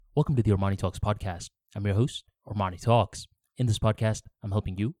Welcome to the Ormani Talks podcast. I'm your host, Ormani Talks. In this podcast, I'm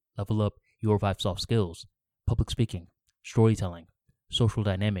helping you level up your 5 soft skills: public speaking, storytelling, social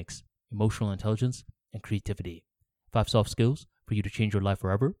dynamics, emotional intelligence, and creativity. 5 soft skills for you to change your life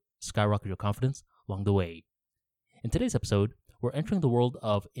forever, skyrocket your confidence along the way. In today's episode, we're entering the world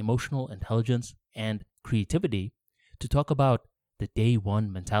of emotional intelligence and creativity to talk about the day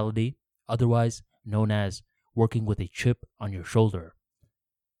one mentality, otherwise known as working with a chip on your shoulder.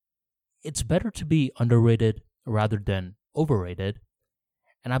 It's better to be underrated rather than overrated,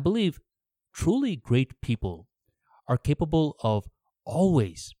 and I believe truly great people are capable of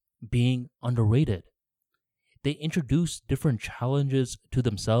always being underrated. They introduce different challenges to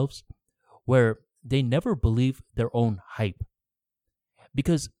themselves where they never believe their own hype.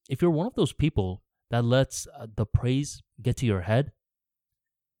 Because if you're one of those people that lets the praise get to your head,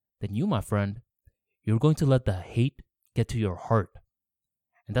 then you, my friend, you're going to let the hate get to your heart.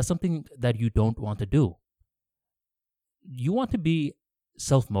 And that's something that you don't want to do. You want to be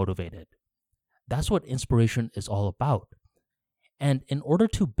self-motivated. That's what inspiration is all about. And in order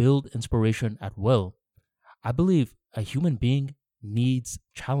to build inspiration at will, I believe a human being needs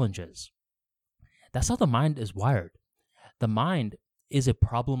challenges. That's how the mind is wired. The mind is a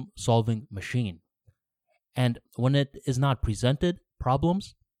problem-solving machine. And when it is not presented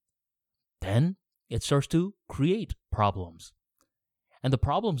problems, then it starts to create problems. And the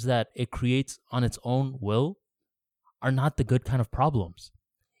problems that it creates on its own will are not the good kind of problems.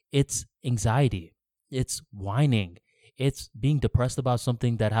 It's anxiety. It's whining. It's being depressed about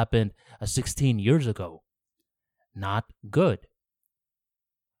something that happened 16 years ago. Not good.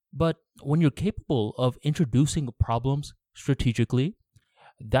 But when you're capable of introducing problems strategically,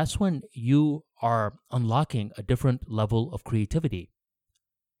 that's when you are unlocking a different level of creativity.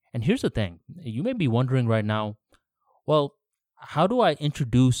 And here's the thing. You may be wondering right now, well, how do I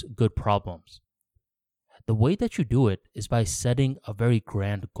introduce good problems? The way that you do it is by setting a very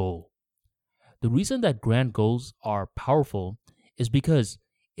grand goal. The reason that grand goals are powerful is because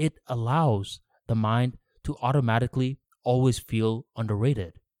it allows the mind to automatically always feel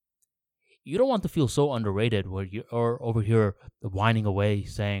underrated. You don't want to feel so underrated where you are over here whining away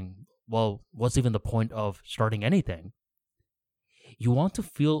saying, well, what's even the point of starting anything? You want to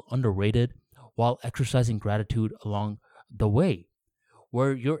feel underrated while exercising gratitude along the way,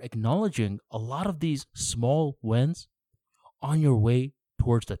 where you're acknowledging a lot of these small wins on your way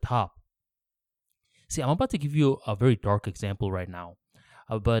towards the top. See, I'm about to give you a very dark example right now,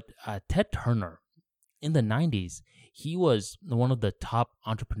 but Ted Turner, in the 90s, he was one of the top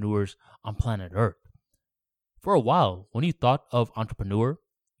entrepreneurs on planet Earth. For a while, when you thought of entrepreneur,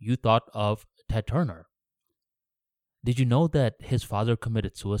 you thought of Ted Turner. Did you know that his father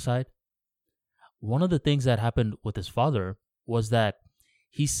committed suicide? One of the things that happened with his father was that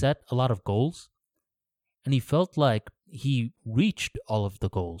he set a lot of goals and he felt like he reached all of the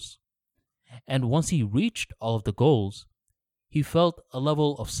goals. And once he reached all of the goals, he felt a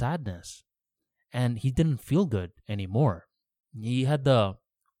level of sadness and he didn't feel good anymore. He had the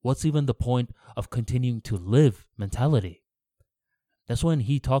what's even the point of continuing to live mentality. That's when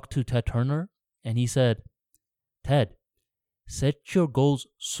he talked to Ted Turner and he said, Ted, set your goals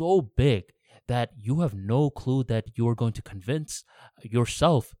so big that you have no clue that you are going to convince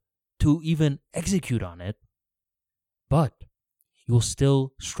yourself to even execute on it, but you will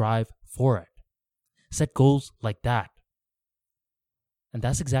still strive for it. Set goals like that. And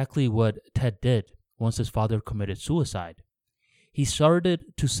that's exactly what Ted did once his father committed suicide. He started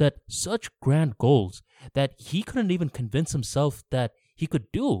to set such grand goals that he couldn't even convince himself that he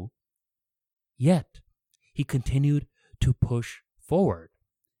could do, yet he continued to push forward.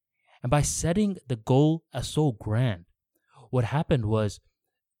 And by setting the goal as so grand, what happened was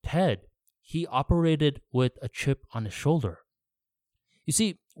Ted, he operated with a chip on his shoulder. You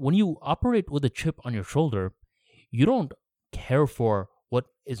see, when you operate with a chip on your shoulder, you don't care for what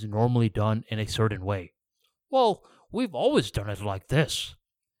is normally done in a certain way. Well, we've always done it like this,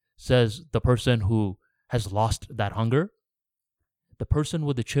 says the person who has lost that hunger. The person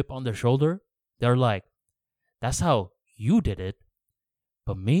with the chip on their shoulder, they're like, that's how you did it.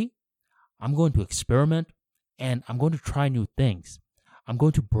 But me, I'm going to experiment and I'm going to try new things. I'm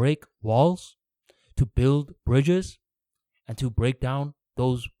going to break walls, to build bridges, and to break down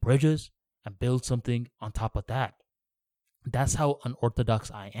those bridges and build something on top of that. That's how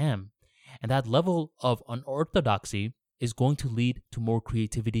unorthodox I am. And that level of unorthodoxy is going to lead to more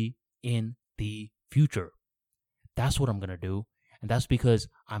creativity in the future. That's what I'm going to do. And that's because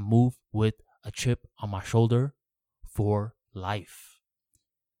I move with a chip on my shoulder for life.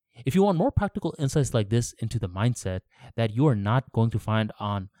 If you want more practical insights like this into the mindset that you are not going to find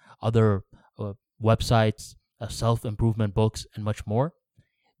on other websites, self-improvement books, and much more,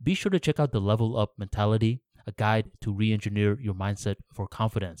 be sure to check out the Level Up Mentality, a guide to re-engineer your mindset for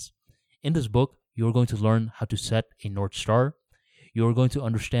confidence. In this book, you're going to learn how to set a North Star. You're going to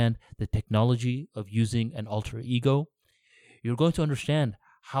understand the technology of using an alter ego. You're going to understand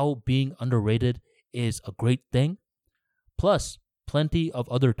how being underrated is a great thing. Plus, plenty of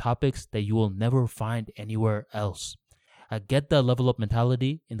other topics that you will never find anywhere else. Get the Level Up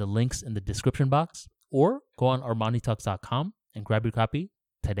Mentality in the links in the description box, or go on ArmaniTalks.com and grab your copy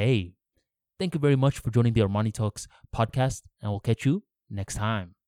today. Thank you very much for joining the Armani Talks podcast, and we'll catch you next time.